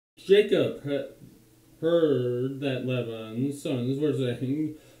Jacob heard that Laban's sons were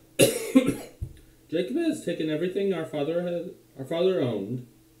saying, Jacob has taken everything our father owned,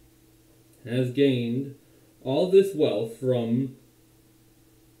 has gained all this wealth from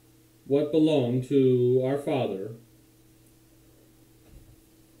what belonged to our father.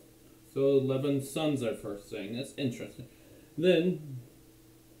 So Laban's sons are first saying, that's interesting. Then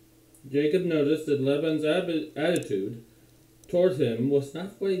Jacob noticed that Laban's attitude towards him was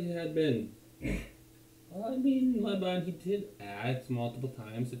not what it had been. Well, I mean, Laban, he did ask multiple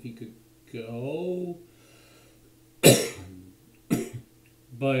times if he could go.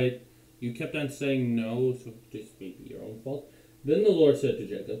 But you kept on saying no, so just maybe your own fault. Then the Lord said to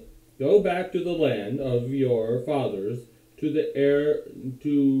Jacob, go back to the land of your fathers, to the heir, and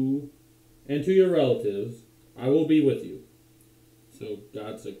to your relatives. I will be with you. So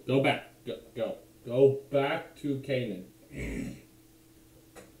God said, go back. Go back to Canaan.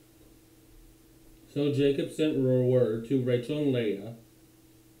 So Jacob sent word to Rachel and Leah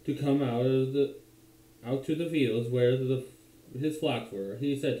to come out to the fields where his flocks were.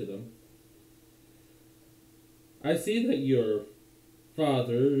 He said to them, I see that your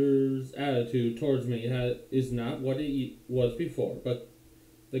father's attitude towards me is not what it was before, but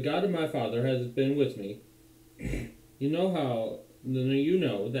the God of my father has been with me. You know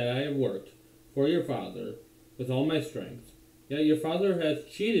that I have worked for your father with all my strength. Yet your father has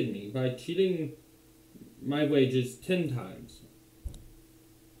cheated me by cheating my wages 10 times.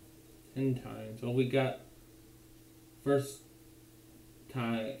 10 times. Well, we got first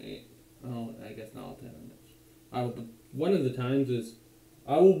time. Oh, I guess not all 10 of this. One of the times is,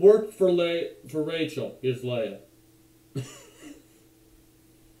 I will work for Rachel. Here's Leah.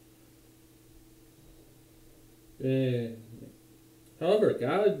 However,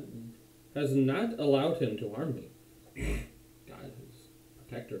 God has not allowed him to harm me. God is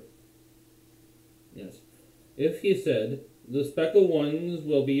protector. Yes. If he said, the speckled ones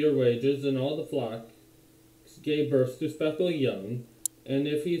will be your wages, and all the flocks gave birth to speckled young, and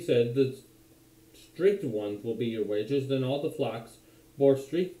if he said, the streaked ones will be your wages, then all the flocks bore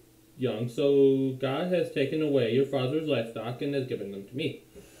streaked young, so God has taken away your father's livestock and has given them to me.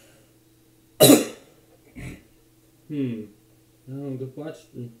 Go watch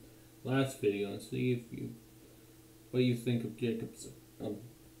the last video and see what you think of Jacob's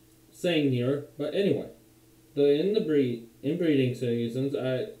saying here. But anyway, in breeding season,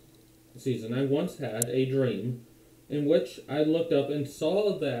 I once had a dream in which I looked up and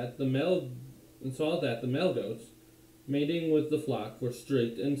saw that the male goats mating with the flock were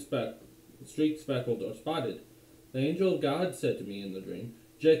streaked, speckled, or spotted. The angel of God said to me in the dream,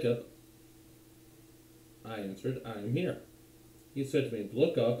 Jacob. I answered, I am here. He said to me,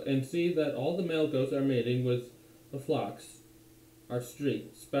 look up and see that all the male goats are mating with the flocks are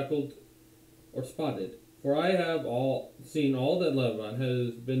streaked, speckled, or spotted. For I have seen all that Laban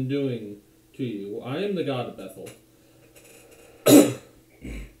has been doing to you. I am the God of Bethel,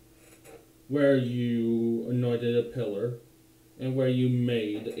 where you anointed a pillar, and where you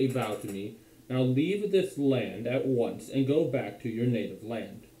made a vow to me. Now leave this land at once and go back to your native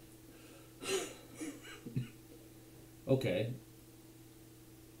land. Okay.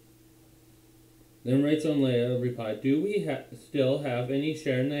 Then Rachel and Leah replied, do we still have any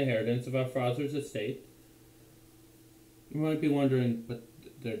share in the inheritance of our father's estate? You might be wondering, but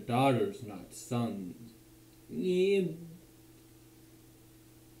they're daughters, not sons. Yeah.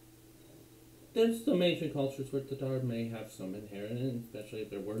 There's some ancient cultures where the daughter may have some inheritance, especially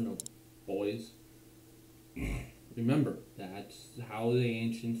if there were no boys. Remember, that's how the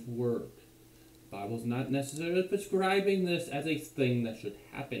ancients worked. The Bible's not necessarily prescribing this as a thing that should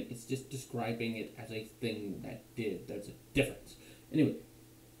happen. It's just describing it as a thing that did. There's a difference. Anyway,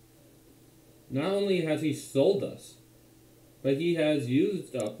 not only has he sold us, but he has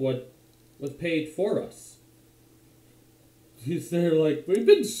used up what was paid for us. They're like, we've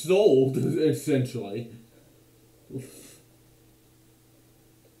been sold, essentially.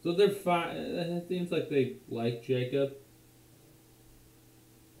 So they're fine. It seems like they like Jacob.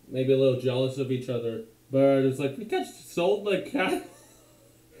 Maybe a little jealous of each other. But it's like, we got sold like cattle.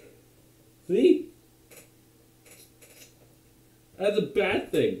 See? That's a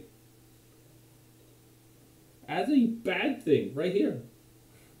bad thing. That's a bad thing, right here.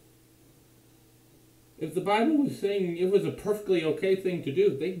 If the Bible was saying it was a perfectly okay thing to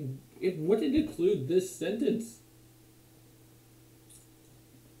do, it wouldn't include this sentence.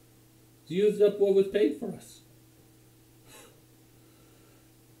 It's used up what was paid for us.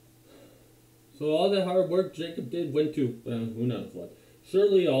 So all the hard work Jacob did went to, who knows what.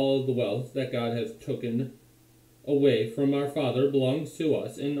 Surely all of the wealth that God has taken away from our father belongs to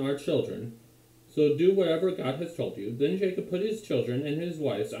us and our children. So do whatever God has told you. Then Jacob put his children and his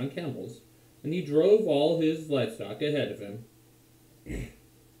wives on camels, and he drove all his livestock ahead of him,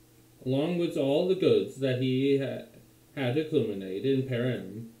 along with all the goods that he had accumulated in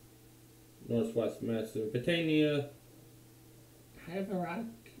Paran, northwest Mesopotamia, Iraq,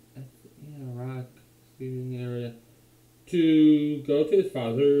 Syrian area, to go to his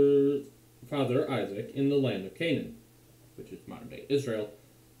father Isaac in the land of Canaan, which is modern day Israel.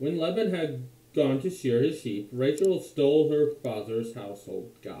 When Laban had gone to shear his sheep, Rachel stole her father's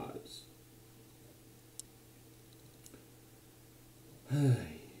household gods.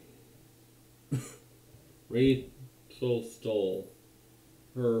 Rachel stole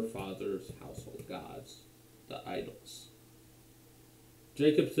her father's household gods, the idols.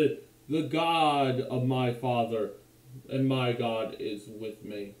 Jacob said, "The God of my father and my God is with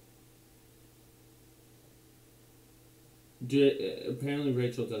me." Apparently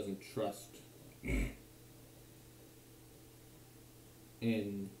Rachel doesn't trust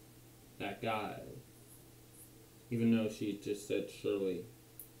in that guy, even though she just said, "Surely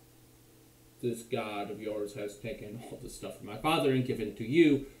this God of yours has taken all the stuff from my father and given to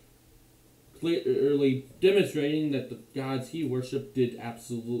you," clearly demonstrating that the gods he worshipped did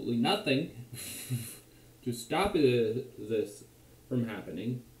absolutely nothing to stop this from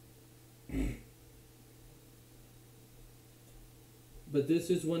happening. But this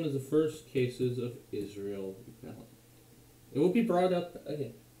is one of the first cases of Israel rebelling. It will be brought up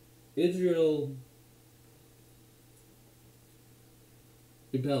again. Israel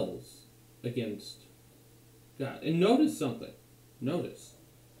rebels against God. And notice something. Notice.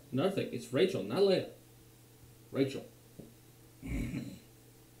 Another thing. It's Rachel, not Leah. Rachel.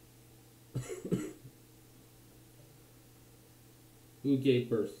 Who gave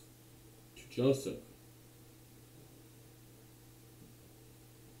birth to Joseph.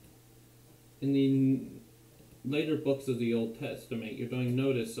 In the later books of the Old Testament, you're going to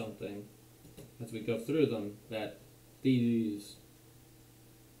notice something as we go through them, that these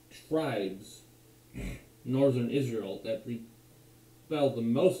tribes, northern Israel, that rebelled the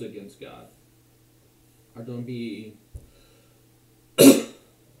most against God, are going to be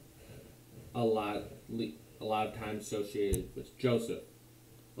a lot of times associated with Joseph.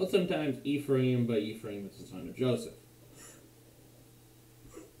 Well, sometimes Ephraim, but Ephraim is the son of Joseph.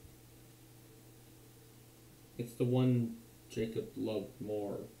 It's the one Jacob loved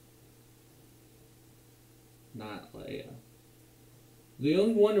more, not Leah. The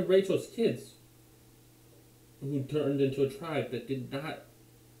only one of Rachel's kids who turned into a tribe that did not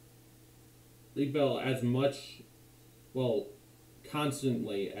rebel as much, well,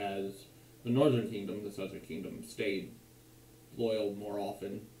 constantly as the northern kingdom. The southern kingdom stayed loyal more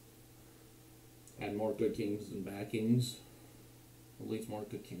often, had more good kings than bad kings, at least more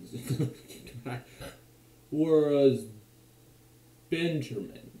good kings than bad. Whereas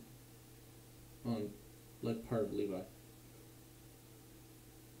Benjamin, like part of Levi,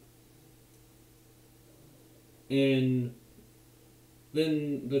 and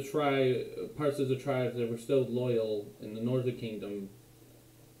then the parts of the tribes that were still loyal in the northern kingdom,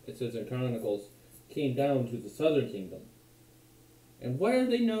 it says in Chronicles, came down to the southern kingdom. And why are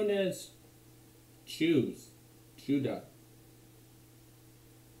they known as Jews? Judah,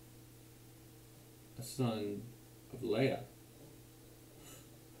 a son of Leah.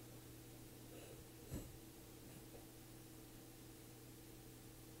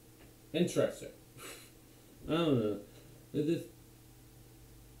 Interesting. I don't know.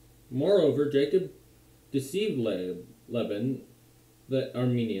 Moreover, Jacob deceived Laban, the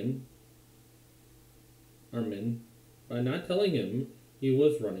Armin, by not telling him he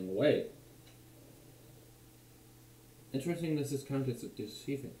was running away. Interesting, this is counted as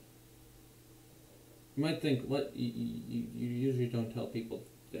deceiving. You might think, what, you usually don't tell people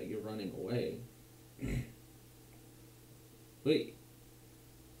that you're running away. Wait.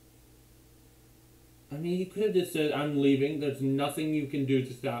 I mean, he could have just said, "I'm leaving, there's nothing you can do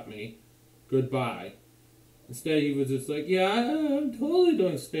to stop me. Goodbye." Instead, he was just like, "Yeah, I'm totally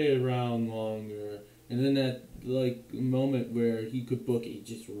going to stay around longer." And then that, like, moment where he could book it, he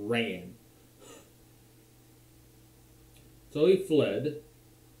just ran. So he fled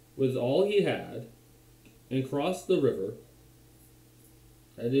with all he had and crossed the river.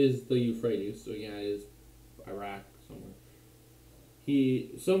 That is the Euphrates, so yeah, it is Iraq somewhere.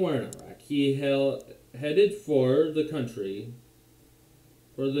 Somewhere in Iraq, he headed for the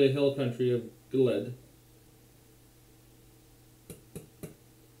hill country of Gilead.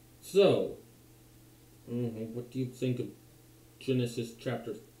 So, what do you think of Genesis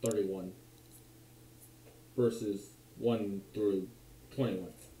chapter 31? verses 1 through 21.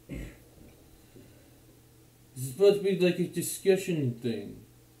 It's supposed to be like a discussion thing.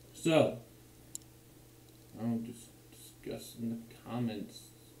 So, I'll just discuss in the comments,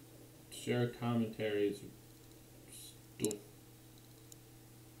 share commentaries, stuff.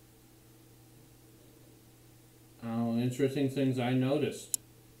 Interesting things I noticed.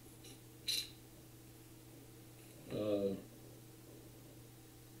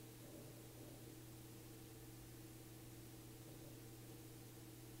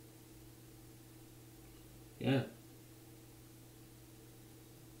 Yeah.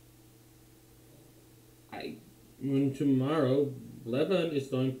 When tomorrow, Lebanon is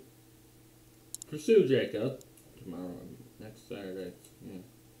going to pursue Jacob. Tomorrow, next Saturday. Yeah.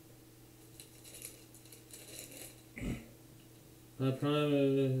 I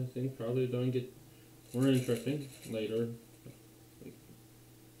think probably don't get more interesting later.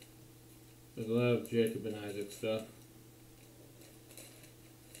 There's a lot of Jacob and Isaac stuff.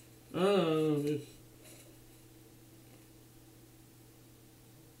 Just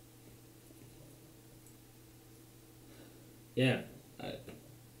yeah.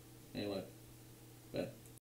 Anyway.